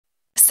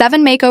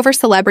7 makeover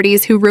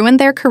celebrities who ruined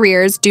their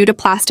careers due to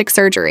plastic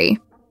surgery.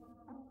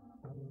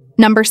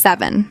 Number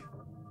 7.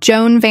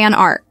 Joan Van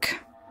Ark.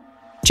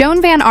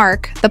 Joan Van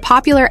Ark, the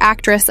popular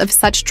actress of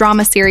such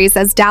drama series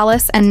as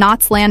Dallas and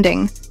Knots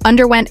Landing,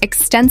 underwent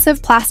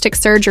extensive plastic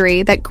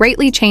surgery that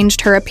greatly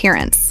changed her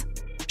appearance.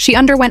 She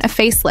underwent a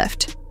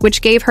facelift,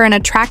 which gave her an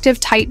attractive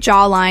tight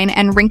jawline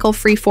and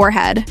wrinkle-free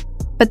forehead.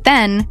 But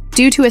then,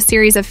 due to a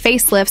series of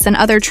facelifts and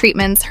other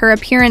treatments, her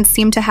appearance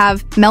seemed to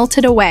have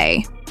melted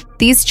away.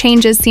 These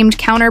changes seemed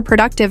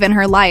counterproductive in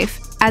her life,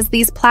 as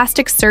these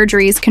plastic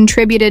surgeries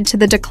contributed to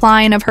the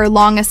decline of her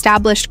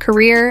long-established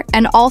career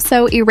and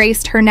also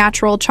erased her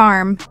natural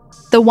charm.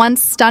 The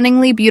once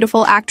stunningly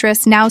beautiful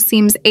actress now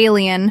seems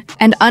alien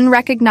and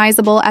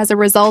unrecognizable as a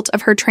result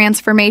of her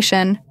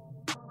transformation.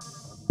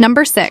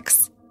 Number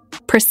 6.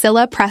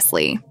 Priscilla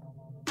Presley.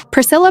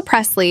 Priscilla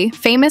Presley,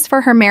 famous for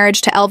her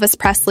marriage to Elvis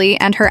Presley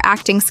and her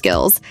acting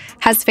skills,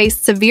 has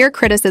faced severe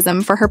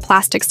criticism for her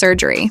plastic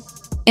surgery.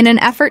 In an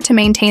effort to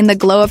maintain the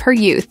glow of her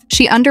youth,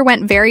 she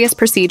underwent various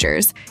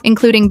procedures,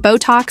 including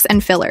Botox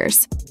and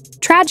fillers.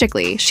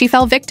 Tragically, she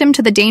fell victim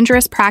to the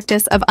dangerous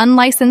practice of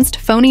unlicensed,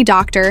 phony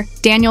doctor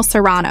Daniel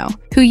Serrano,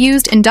 who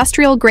used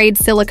industrial-grade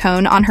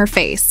silicone on her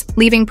face,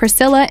 leaving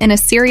Priscilla in a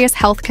serious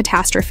health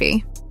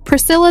catastrophe.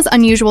 Priscilla's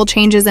unusual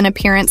changes in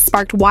appearance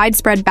sparked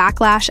widespread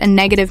backlash and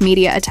negative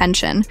media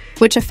attention,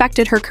 which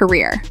affected her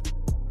career.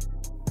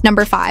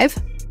 Number 5.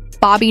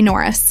 Bobby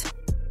Norris.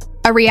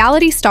 A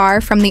reality star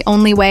from The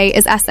Only Way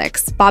is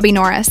Essex, Bobby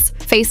Norris,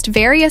 faced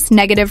various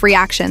negative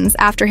reactions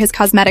after his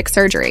cosmetic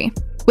surgery.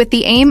 With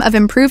the aim of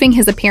improving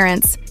his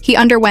appearance, he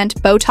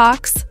underwent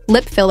Botox,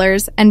 lip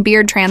fillers, and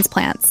beard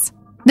transplants.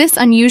 This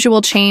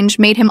unusual change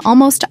made him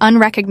almost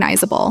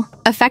unrecognizable,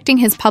 affecting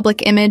his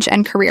public image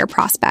and career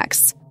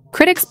prospects.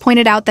 Critics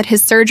pointed out that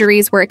his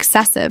surgeries were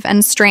excessive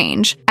and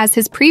strange, as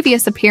his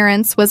previous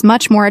appearance was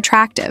much more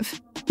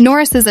attractive.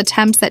 Norris's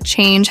attempts at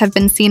change have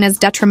been seen as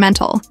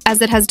detrimental,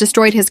 as it has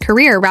destroyed his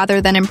career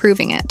rather than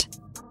improving it.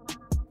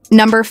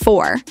 Number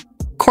 4.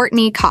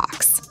 Courteney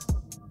Cox.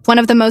 One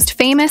of the most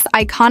famous,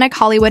 iconic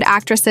Hollywood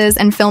actresses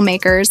and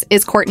filmmakers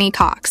is Courteney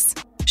Cox.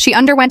 She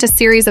underwent a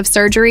series of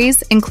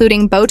surgeries,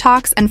 including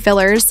Botox and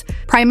fillers,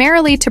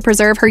 primarily to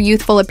preserve her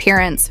youthful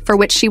appearance, for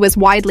which she was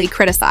widely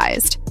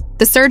criticized.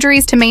 The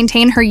surgeries to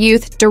maintain her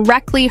youth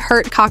directly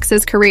hurt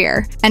Cox's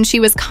career, and she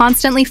was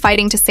constantly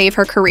fighting to save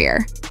her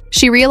career.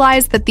 She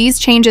realized that these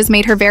changes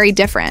made her very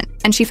different,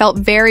 and she felt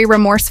very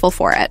remorseful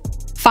for it.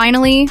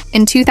 Finally,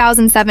 in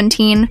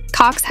 2017,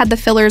 Cox had the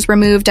fillers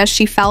removed as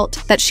she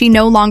felt that she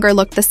no longer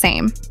looked the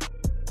same.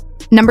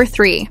 Number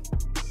 3.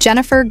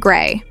 Jennifer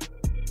Grey.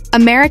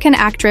 American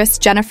actress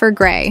Jennifer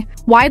Grey,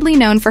 widely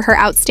known for her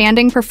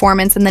outstanding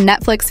performance in the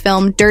Netflix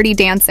film Dirty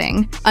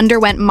Dancing,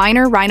 underwent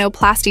minor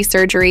rhinoplasty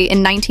surgery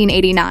in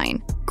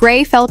 1989.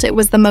 Grey felt it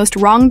was the most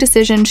wrong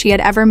decision she had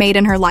ever made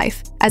in her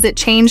life, as it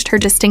changed her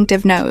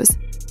distinctive nose.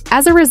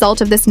 As a result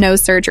of this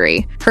nose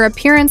surgery, her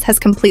appearance has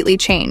completely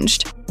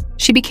changed.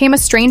 She became a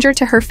stranger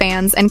to her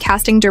fans and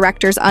casting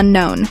directors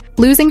unknown,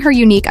 losing her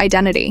unique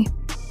identity.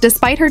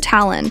 Despite her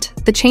talent,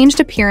 the changed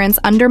appearance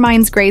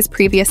undermines Grey's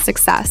previous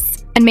success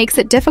and makes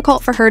it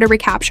difficult for her to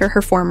recapture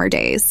her former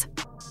days.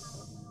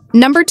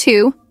 Number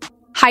 2.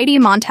 Heidi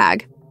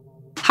Montag.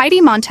 Heidi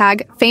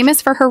Montag,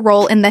 famous for her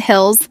role in The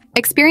Hills,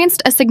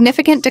 experienced a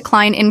significant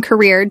decline in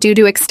career due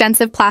to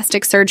extensive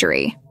plastic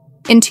surgery.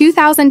 In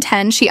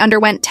 2010, she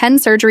underwent 10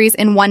 surgeries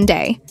in one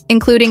day,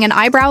 including an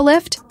eyebrow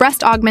lift,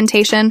 breast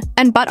augmentation,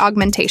 and butt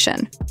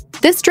augmentation.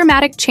 This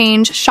dramatic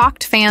change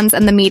shocked fans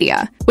and the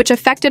media, which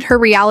affected her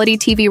reality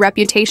TV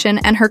reputation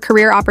and her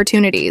career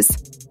opportunities.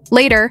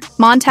 Later,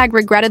 Montag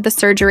regretted the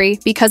surgery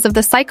because of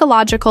the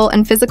psychological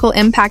and physical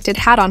impact it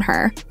had on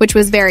her, which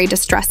was very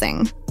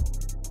distressing.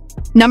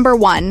 Number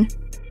 1.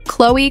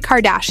 Khloe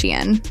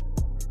Kardashian.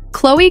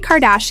 Khloe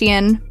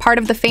Kardashian, part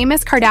of the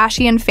famous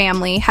Kardashian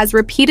family, has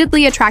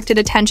repeatedly attracted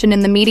attention in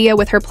the media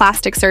with her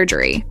plastic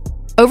surgery.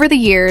 Over the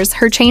years,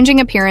 her changing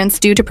appearance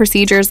due to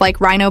procedures like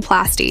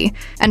rhinoplasty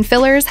and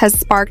fillers has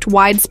sparked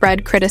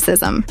widespread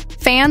criticism.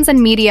 Fans and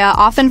media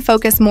often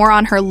focus more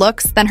on her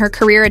looks than her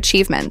career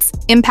achievements,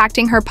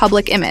 impacting her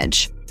public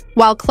image.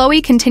 While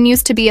Khloe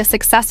continues to be a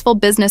successful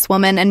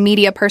businesswoman and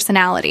media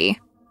personality,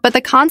 but the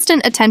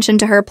constant attention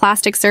to her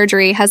plastic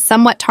surgery has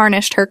somewhat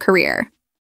tarnished her career.